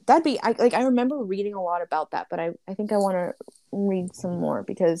that'd be I remember reading a lot about that, but I think I want to read some more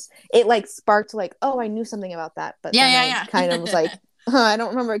because it like sparked like, oh, I knew something about that, but I kind of was like, I don't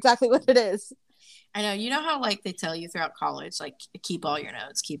remember exactly what it is. I know. You know how like they tell you throughout college, like keep all your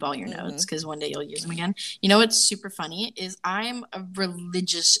notes because one day you'll use them again. You know what's super funny is I'm a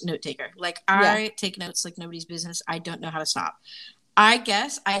religious note taker. Like I take notes like nobody's business. I don't know how to stop. I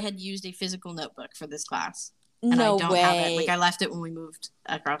guess I had used a physical notebook for this class. And I don't have it. Like I left it when we moved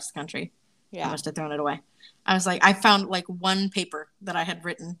across the country. I must have thrown it away. I was like, I found like one paper that I had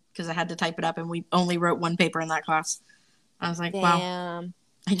written because I had to type it up, and we only wrote one paper in that class. I was like, wow.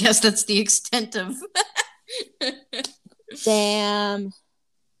 I guess that's the extent of. Damn.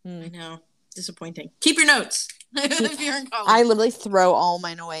 I know. Disappointing. Keep your notes if you're in college. I literally throw all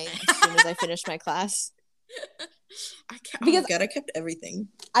mine away as soon as I finish my class. I kept everything.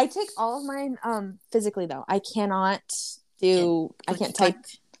 I take all of mine physically though. I cannot do. I can't type.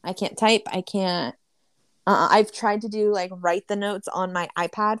 I can't type. I can't. I've tried to do like write the notes on my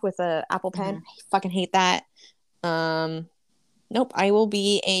iPad with a Apple Pen. I fucking hate that. Nope. I will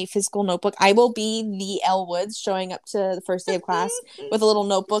be a physical notebook. I will be the Elle Woods showing up to the first day of class with a little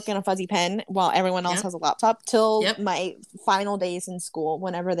notebook and a fuzzy pen while everyone else has a laptop till my final days in school,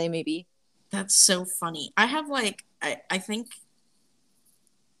 whenever they may be. That's so funny. I have like I think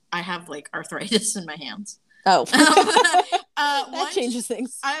I have like arthritis in my hands. Oh, that changes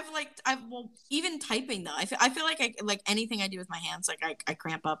things. Even typing though. I feel like I like anything I do with my hands, like I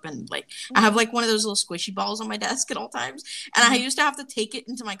cramp up and like I have like one of those little squishy balls on my desk at all times, and I used to have to take it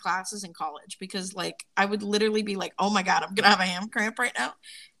into my classes in college because like I would literally be like, oh my god, I'm gonna have a hand cramp right now.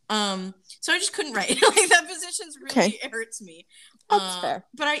 So I just couldn't write. Like that position's really it hurts me. That's fair.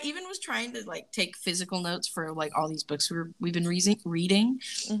 But I even was trying to like take physical notes for like all these books we've been reading,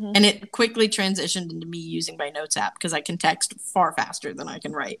 and it quickly transitioned into me using my notes app because I can text far faster than I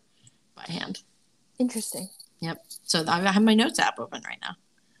can write by hand. Interesting. Yep. So I have my notes app open right now.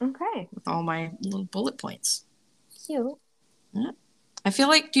 Okay. With all my little bullet points. Cute. Yeah. I feel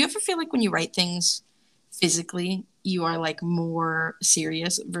like. Do you ever feel like when you write things physically, you are like more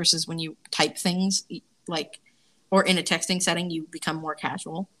serious versus when you type things like, or in a texting setting, you become more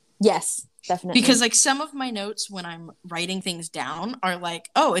casual? Yes, definitely. Because like some of my notes when I'm writing things down are like,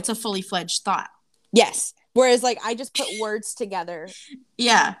 oh, it's a fully fledged thought. Yes. Whereas like I just put words together.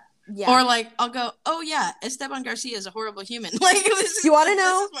 Yeah. Or like I'll go, oh yeah, Esteban Garcia is a horrible human. Like this is, you want to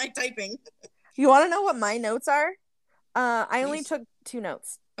know? This is my typing. You want to know what my notes are? I only took 2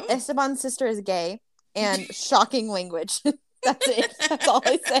 notes. Oh. Esteban's sister is gay and shocking language. That's it. That's all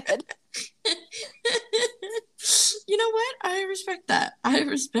I said. You know what? I respect that.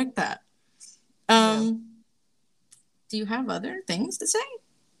 Do you have other things to say?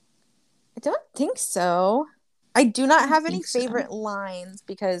 I don't think so. I do not have any favorite lines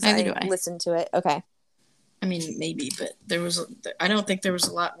because I listened to it. Okay. I mean, maybe, but I don't think there was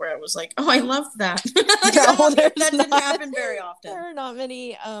a lot where I was like, oh, I love that. No, that didn't happen very often. There are not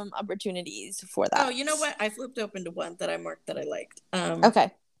many opportunities for that. Oh, you know what? I flipped open to one that I marked that I liked.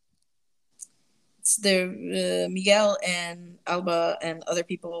 Okay. It's Miguel and Alba and other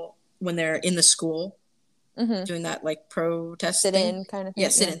people when they're in the school doing that like protest sit-in kind of thing. Yeah,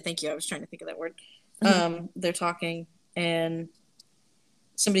 sit-in. Thank you. I was trying to think of that word. They're talking and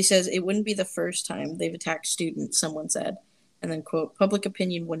somebody says, it wouldn't be the first time they've attacked students, someone said. And then, quote, public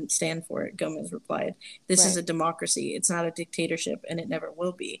opinion wouldn't stand for it, Gomez replied. This is a democracy. It's not a dictatorship, and it never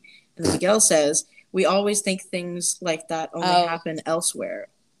will be. And then Miguel says, we always think things like that only happen elsewhere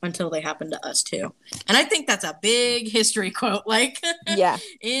until they happen to us, too. And I think that's a big history quote, like,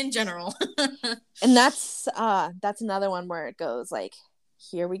 in general. And that's another one where it goes, like,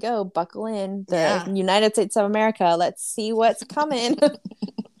 here we go, buckle in, the United States of America. Let's see what's coming.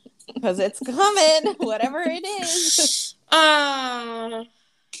 Because it's coming, whatever it is.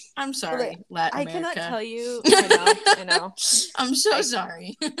 I'm sorry, Latin America. I cannot tell you. I know. I'm so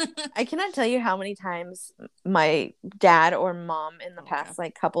sorry. I cannot tell you how many times my dad or mom in the past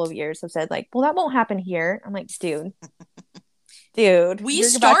like couple of years have said, like, well, that won't happen here. I'm like, dude, we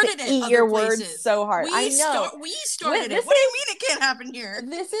started it. Eat your words so hard. I know. We started it. What do you mean it can't happen here?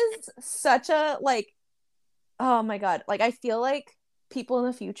 This is such a, like, oh my God. Like, I feel like people in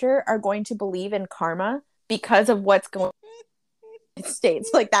the future are going to believe in karma because of what's going on in the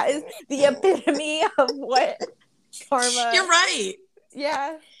States. Like, that is the epitome of what karma. You're right.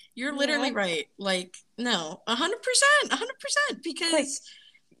 Yeah. You're literally right. Like, no, 100%, because like,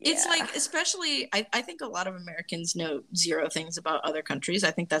 it's like, especially, I think a lot of Americans know zero things about other countries.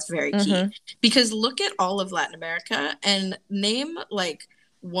 I think that's very key, because look at all of Latin America and name like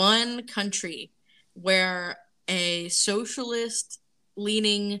one country where a socialist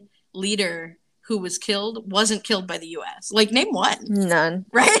leaning leader who was killed wasn't killed by the US. Like, name one. None.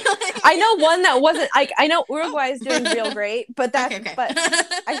 Right? I know one that wasn't, like, I know Uruguay is doing real great, but that's okay. But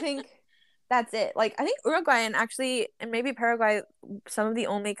I think that's it. Like, I think Uruguay and actually, and maybe Paraguay, some of the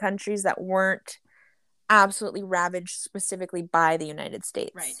only countries that weren't absolutely ravaged specifically by the United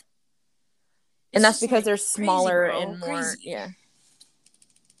States. Right. And that's because they're smaller and more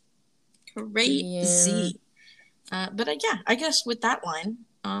crazy. But I guess with that line,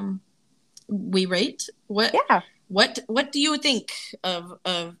 we rate what do you think of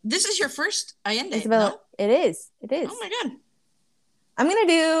this is your first Allende? Isabella, no? It is. Oh my God. I'm gonna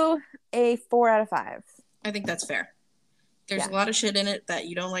do a 4 out of 5. I think that's fair. There's a lot of shit in it that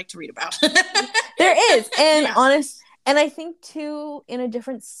you don't like to read about. There is, and and I think too, in a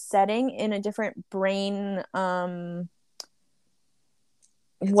different setting, in a different brain,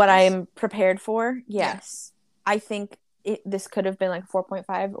 what I'm prepared for. Yes. I think this could have been like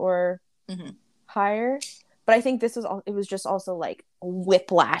 4.5 or higher, but I think this was it was just also like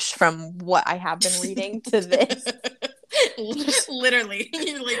whiplash from what I have been reading to this. Literally,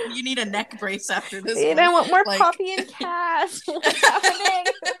 you're like, you need a neck brace after this. I want more Poppy and Cass. What's happening?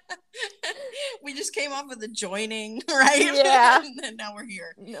 We just came off of the joining, right? Yeah, and now we're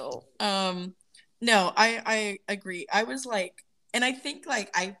here. No, I agree. I was like, and I think like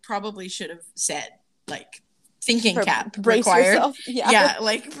I probably should have said like thinking cap brace required. Yourself. Yeah,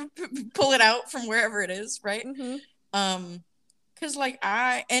 like pull it out from wherever it is, right? Because like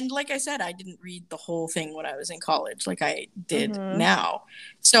I said, I didn't read the whole thing when I was in college like I did now,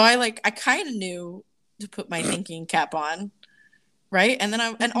 so I kind of knew to put my thinking cap on, right? And then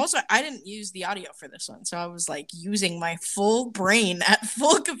and also I didn't use the audio for this one, so I was like using my full brain at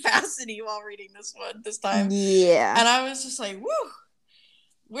full capacity while reading this time. Yeah, and I was just like, woo,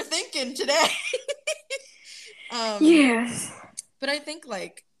 we're thinking today. Yes, but I think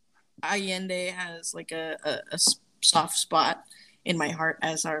like Allende has like a soft spot in my heart,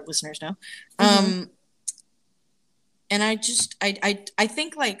 as our listeners know. And I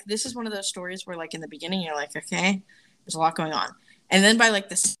think like this is one of those stories where like in the beginning you're like, okay, there's a lot going on, and then by like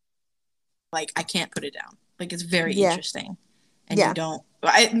this, like I can't put it down. Like it's very interesting, and you don't.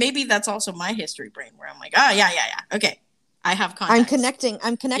 Maybe that's also my history brain where I'm like, oh yeah, okay. I have context.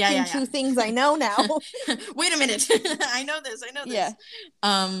 I'm connecting two things I know now. Wait a minute. I know this. Yeah.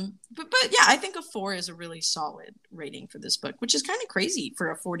 But yeah, I think a 4 is a really solid rating for this book, which is kind of crazy for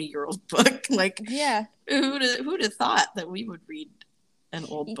a 40-year-old book. Like, yeah, who'd have thought that we would read an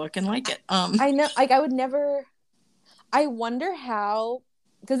old book and like it? I know. Like, I would never. I wonder how,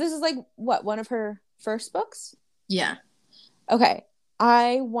 because this is like one of her first books. Yeah. Okay.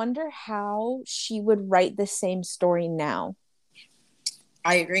 I wonder how she would write the same story now.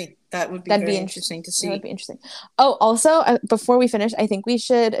 I agree. That'd be very interesting to see. That would be interesting. Oh, also, before we finish, I think we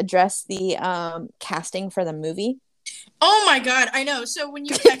should address the casting for the movie. Oh my God, I know. So when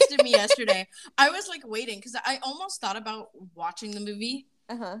you texted me yesterday, I was like waiting because I almost thought about watching the movie.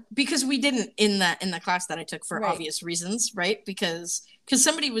 Because we didn't in the class that I took for obvious reasons, right? Because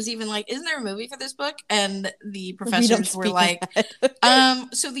somebody was even like, "Isn't there a movie for this book?" And the professors were like,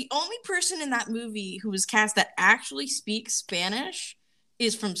 "So the only person in that movie who was cast that actually speaks Spanish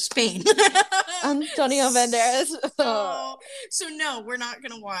is from Spain. Antonio Banderas. So no, we're not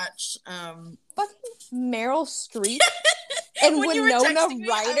gonna watch Fucking Meryl Streep and Winona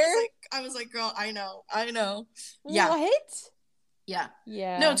Ryder. I was like, girl, I know. Yeah. What? Yeah.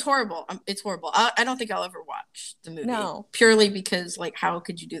 Yeah. No, it's horrible. It's horrible. I don't think I'll ever watch the movie. No. Purely because, like, how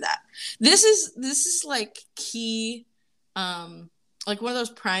could you do that? This is like key, like one of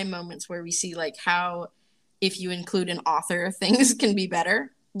those prime moments where we see like how if you include an author, things can be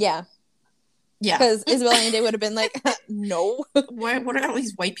better. Yeah. Yeah. Because Isabel Allende would have been like, no. What are all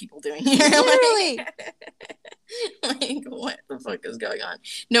these white people doing here? Literally. Like, what the fuck is going on?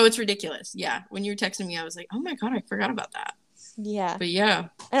 No, it's ridiculous. Yeah. When you were texting me, I was like, oh my God, I forgot about that. Yeah. But yeah.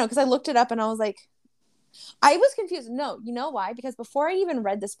 I know, because I looked it up and I was like, I was confused. No, you know why? Because before I even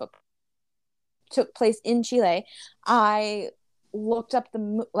read this book, took place in Chile, I looked up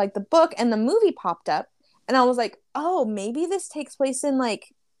the book and the movie popped up and I was like, oh, maybe this takes place in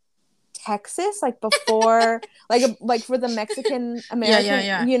like Texas, like before like for the Mexican American,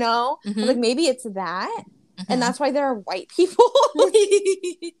 yeah. you know? Mm-hmm. Like maybe it's that. Mm-hmm. And that's why there are white people.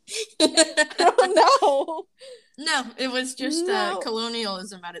 I don't know. No, it was just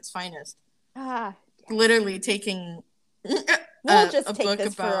colonialism at its finest. Yeah. Literally taking we'll just take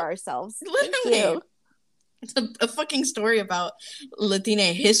this for ourselves. Literally. It's a fucking story about Latina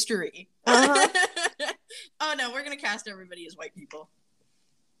history. Uh-huh. Oh no, we're gonna cast everybody as white people.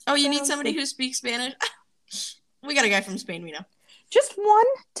 Oh, you need somebody who speaks Spanish? We got a guy from Spain we know. Just one?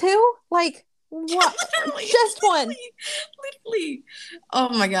 Two? Like, what? Literally, just one. Literally. Oh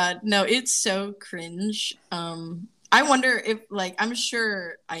my God. No, it's so cringe. I wonder if, like, I'm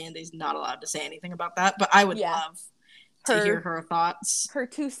sure Allende's not allowed to say anything about that, but I would love to hear her thoughts. Her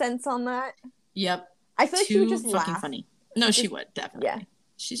 2 cents on that. Yep. I feel like she would just fucking laugh. Funny. No, she would, definitely. Yeah.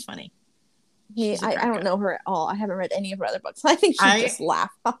 She's funny. I don't know her at all. I haven't read any of her other books. I think she'd just laugh.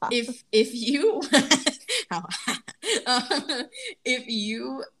 if you if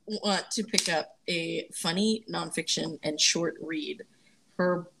you want to pick up a funny nonfiction and short read,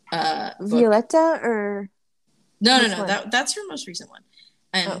 her book, Violetta or no, that's her most recent one.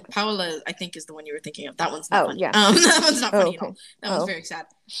 And Paola, I think, is the one you were thinking of. That one's not funny. Yeah. That one's not funny at all. That one's very sad.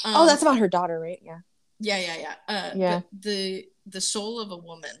 That's about her daughter, right? Yeah. Yeah. The Soul of a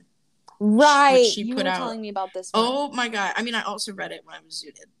Woman. Right. She you put were out. Telling me about this one. Oh my God. I mean, I also read it when I was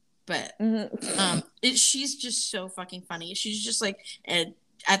zooted. But she's just so fucking funny. She's just like, and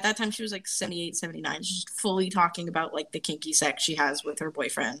at that time she was like 78, 79. She's just fully talking about like the kinky sex she has with her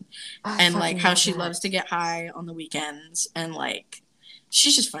boyfriend. And like how she loves to get high on the weekends. And like,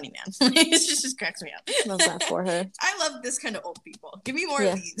 she's just funny, man. It just cracks me up. Love that for her. I love this kind of old people. Give me more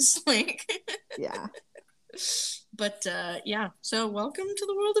of these. Like, yeah. But so welcome to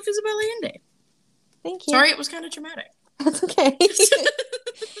the world of Isabel Allende. Thank you. Sorry, it was kind of traumatic. That's okay.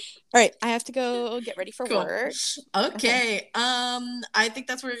 All right, I have to go get ready for work. Okay. I think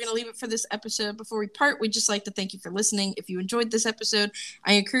that's where we're going to leave it for this episode. Before we part, we'd just like to thank you for listening. If you enjoyed this episode,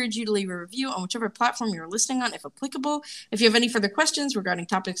 I encourage you to leave a review on whichever platform you're listening on, if applicable. If you have any further questions regarding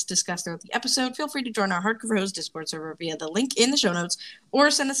topics discussed throughout the episode, feel free to join our Hardcover Host Discord server via the link in the show notes, or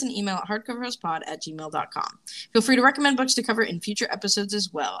send us an email at hardcoverhostpod@gmail.com. Feel free to recommend books to cover in future episodes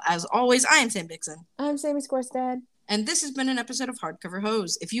as well. As always, I am Sam Dixon. I'm Sammy Scorstad. And this has been an episode of Hardcover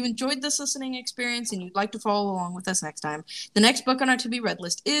Hose. If you enjoyed this listening experience and you'd like to follow along with us next time, the next book on our to-be-read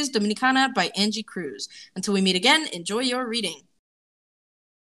list is Dominicana by Angie Cruz. Until we meet again, enjoy your reading.